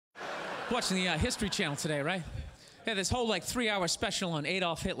Watching the History Channel today, right? They had this whole like 3-hour special on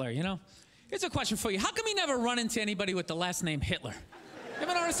Adolf Hitler, you know? Here's a question for you. How come he never run into anybody with the last name Hitler? You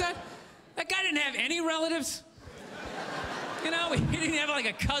ever notice that? That guy didn't have any relatives. You know, he didn't have like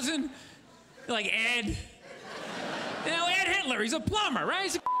a cousin, like Ed. You know, Ed Hitler, he's a plumber, right?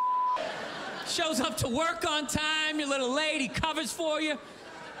 He's shows up to work on time, you're a little late, he covers for you.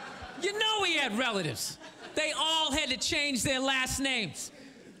 You know he had relatives. They all had to change their last names.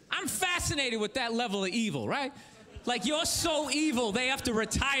 I'm fascinated with that level of evil, right? Like, you're so evil, they have to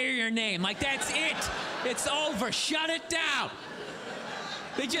retire your name. Like, that's it. It's over. Shut it down.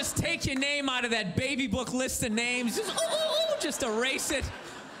 They just take your name out of that baby book list of names. Just erase it.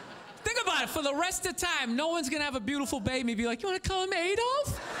 Think about it. For the rest of the time, no one's going to have a beautiful baby and be like, you want to call him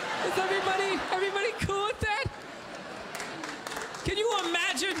Adolf? Is everybody cool with that? Can you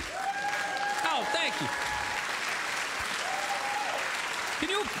imagine? Oh, thank you.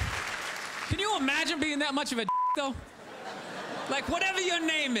 Can you imagine being that much of a though? Like, whatever your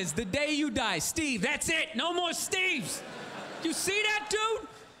name is, the day you die, Steve, that's it. No more Steves. You see that, dude?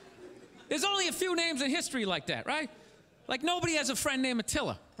 There's only a few names in history like that, right? Like, nobody has a friend named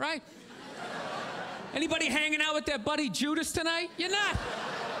Attila, right? Anybody hanging out with their buddy Judas tonight? You're not.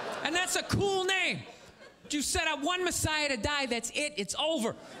 And that's a cool name. But you set up one Messiah to die, that's it. It's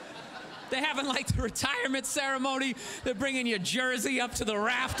over. They're having, like, the retirement ceremony. They're bringing your jersey up to the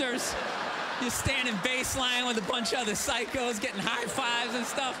rafters. You're standing baseline with a bunch of other psychos getting high fives and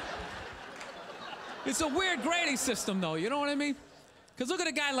stuff. It's a weird grading system, though, you know what I mean? Because look at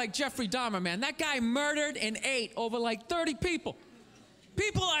a guy like Jeffrey Dahmer, man. That guy murdered and ate over like 30 people.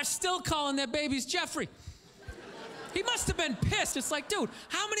 People are still calling their babies Jeffrey. He must have been pissed. It's like, dude,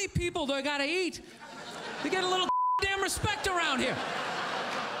 how many people do I gotta eat to get a little damn respect around here?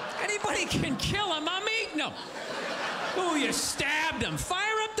 Anybody can kill him, I'm eating him. Ooh, you stabbed him.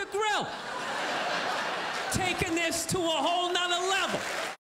 Fire up the grill. Taking this to a whole